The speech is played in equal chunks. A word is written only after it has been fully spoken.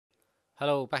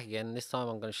Hello, back again. This time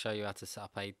I'm going to show you how to set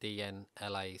up a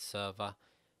DNLA server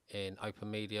in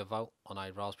OpenMediaVault on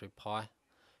a Raspberry Pi.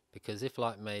 Because if,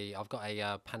 like me, I've got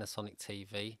a Panasonic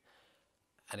TV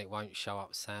and it won't show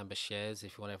up Samba shares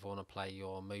if you ever want to play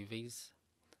your movies.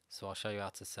 So I'll show you how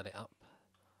to set it up.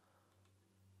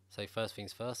 So first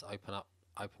things first, open up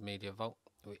OpenMediaVault,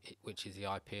 which is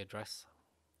the IP address.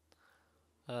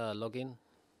 Login.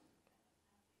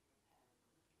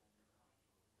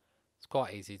 It's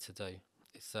quite easy to do.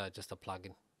 It's just a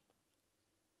plugin.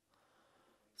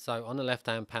 So on the left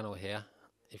hand panel here,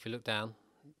 if you look down,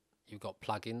 you've got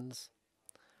plugins.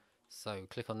 So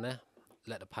click on there,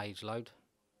 let the page load.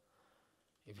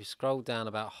 If you scroll down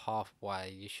about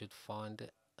halfway, you should find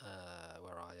it.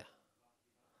 Where are you?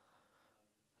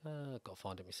 I've got to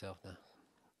find it myself now.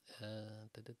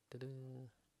 There's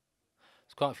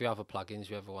quite a few other plugins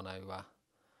you ever want to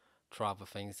try other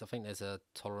things. I think there's a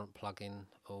tolerant plugin.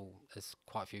 There's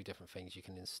quite a few different things you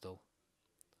can install.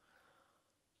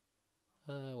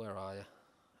 Where are you?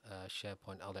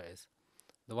 SharePoint. Oh, there it is.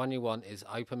 The one you want is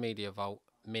OpenMediaVault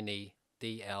Mini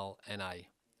DLNA.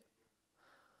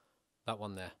 That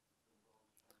one there.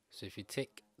 So if you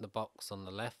tick the box on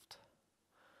the left,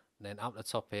 then up the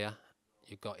top here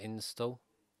you've got install.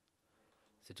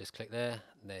 So just click there,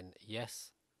 then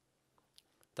yes.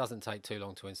 Doesn't take too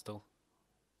long to install.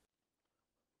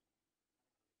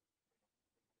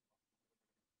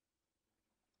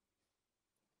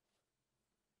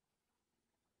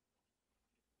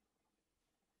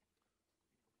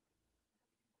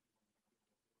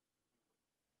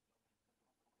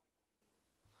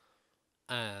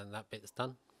 And that bit's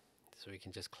done. So we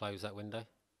can just close that window.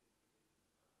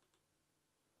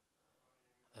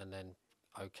 And then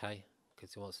OK,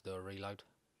 because it wants to do a reload.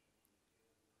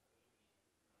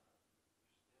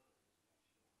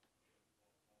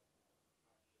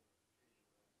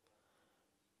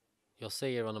 You'll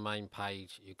see here on the main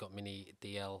page you've got Mini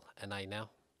DLNA now.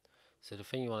 So the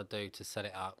thing you want to do to set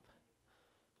it up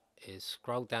is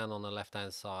scroll down on the left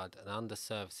hand side, and under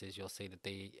services you'll see the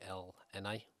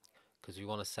DLNA, because we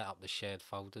want to set up the shared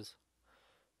folders.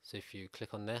 So if you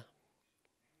click on there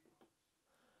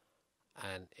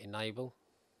and enable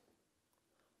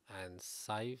and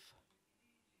save,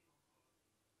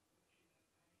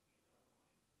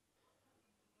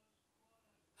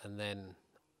 and then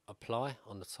apply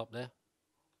on the top there,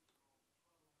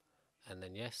 and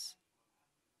then yes.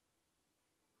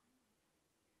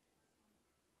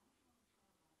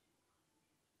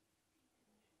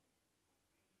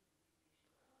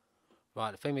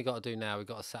 Right, the thing we've got to do now, we've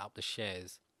got to set up the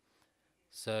shares.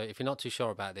 So if you're not too sure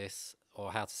about this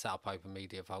or how to set up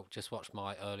OpenMediaVault, just watch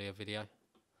my earlier video.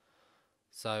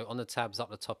 So on the tabs up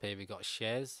the top here we've got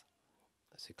shares,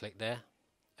 so click there,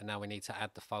 and now we need to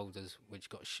add the folders which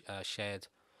got shared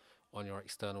on your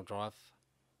external drive.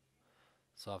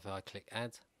 So if I click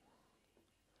add,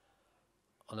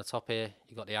 on the top here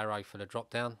you've got the arrow for the drop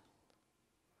down.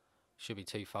 Should be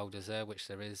two folders there, which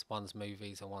there is. One's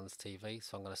movies and one's TV.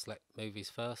 So I'm going to select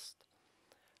movies first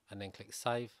and then click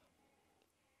save,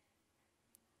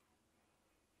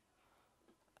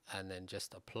 and then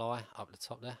just apply up the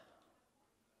top there,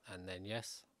 and then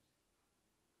yes.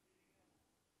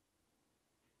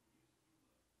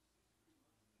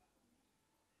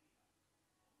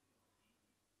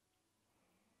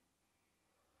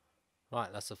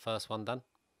 Right, that's the first one done.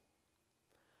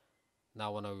 Now I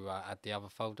want to add the other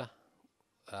folder,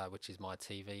 which is my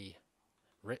TV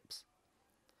rips.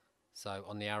 So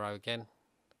on the arrow again,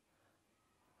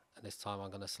 and this time I'm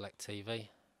going to select TV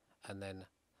and then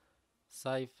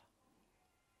save,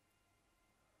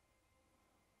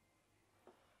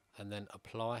 and then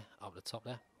apply up the top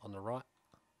there on the right,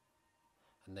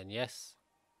 and then yes.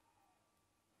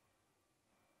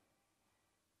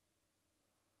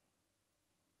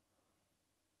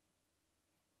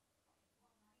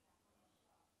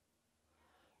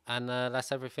 And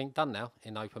that's everything done now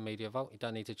in OpenMediaVault. You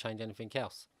don't need to change anything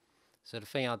else. So the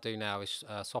thing I'll do now is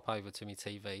swap over to my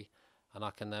TV, and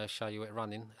I can show you it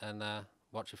running and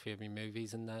watch a few of my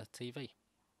movies and TV.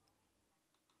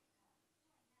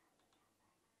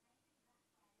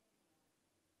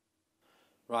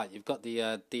 Right, you've got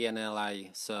the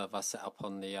DNLA server set up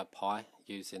on the Pi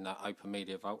using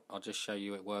OpenMediaVault. I'll just show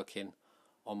you it working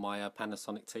on my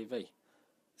Panasonic TV.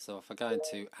 So if I go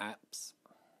into apps,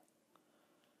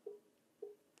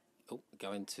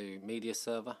 go into media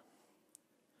server.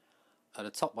 The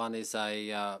top one is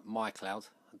a MyCloud,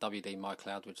 WD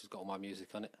MyCloud, which has got all my music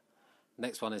on it.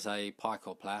 Next one is a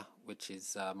Picore player, which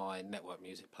is my network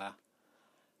music player.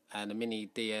 And the Mini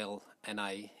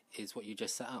DLNA is what you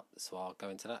just set up. So I'll go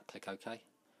into that, click OK.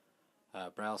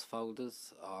 Browse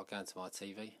folders, I'll go into my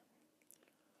TV.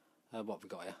 What have we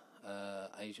got here?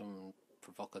 Asian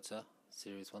Provocateur,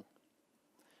 Series 1.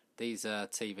 These are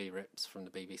TV rips from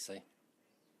the BBC.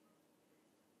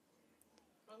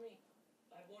 Mummy,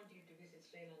 I want you to visit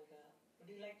Sri Lanka. Would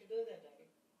you like to do that, Daddy?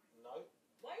 No.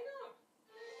 Why not?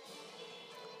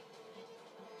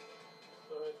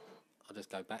 Sorry. I'll just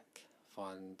go back,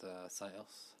 find something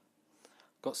else.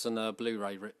 Got some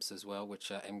Blu-ray rips as well,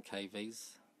 which are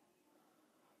MKVs.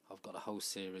 I've got a whole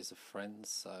series of friends,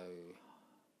 so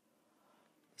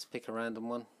let's pick a random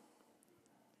one.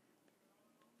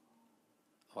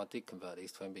 Oh, I did convert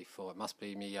these to MB4. It must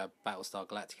be me Battlestar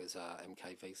Galactica's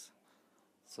MKVs.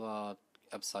 So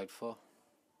episode 4.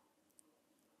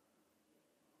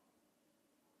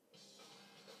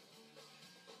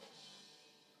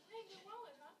 Hey, your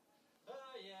wallet, huh?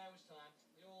 Yeah, it was time.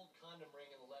 The old condom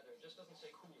ring in the leather just doesn't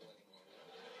say cool anymore.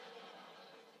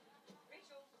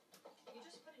 Rachel, you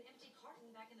just put an empty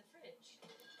carton back in the fridge.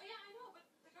 Oh yeah, I know, but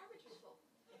the garbage was full.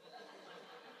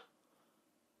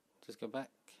 Just go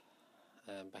back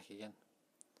and back again.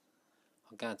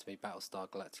 I'm going to be Battlestar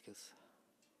Galacticas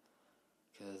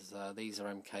because these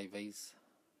are MKVs.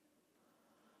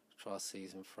 Try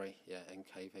season 3. Yeah,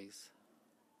 MKVs.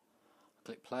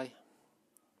 Click play.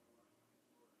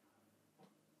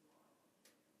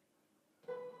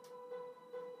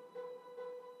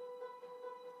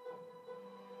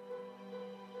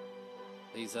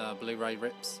 These are Blu-ray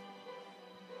rips.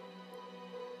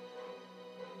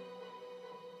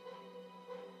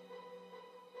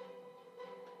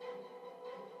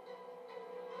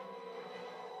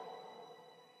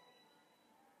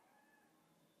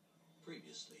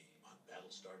 Previously on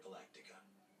Battlestar Galactica.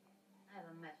 I have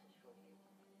a message for you.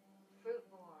 Fruit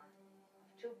war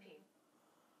of 2 people.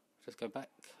 Just go back.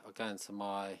 I'll go into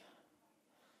my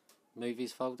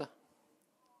movies folder.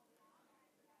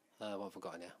 What have I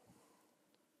got in here?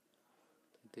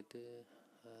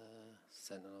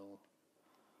 Sentinel,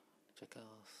 Jackass.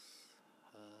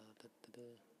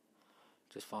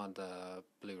 Just find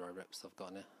Blu-ray rips I've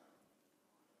got in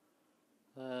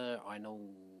here. I know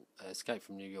Escape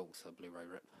from New York's a Blu-ray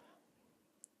rip.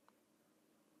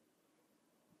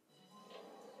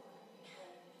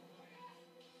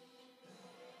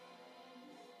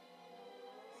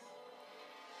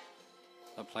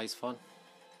 That plays fine.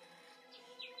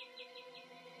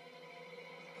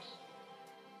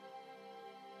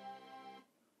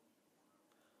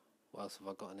 What else have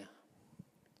I got in here?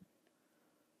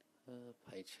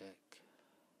 Paycheck.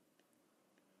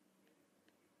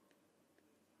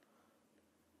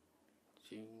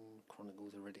 June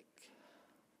Chronicles of Riddick.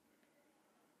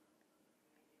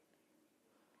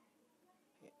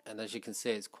 And as you can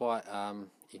see, it's quite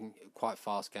quite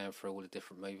fast going through all the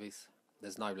different movies.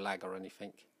 There's no lag or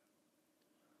anything.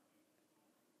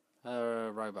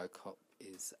 RoboCop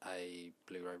is a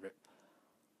Blu-ray rip.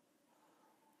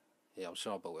 Yeah, I'm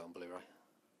sure I bought it on Blu-ray.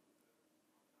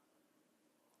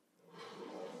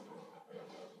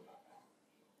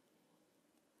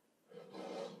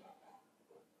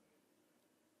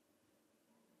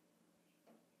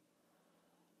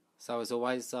 So as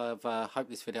always, I've hope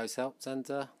this video's helped, and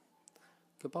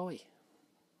goodbye.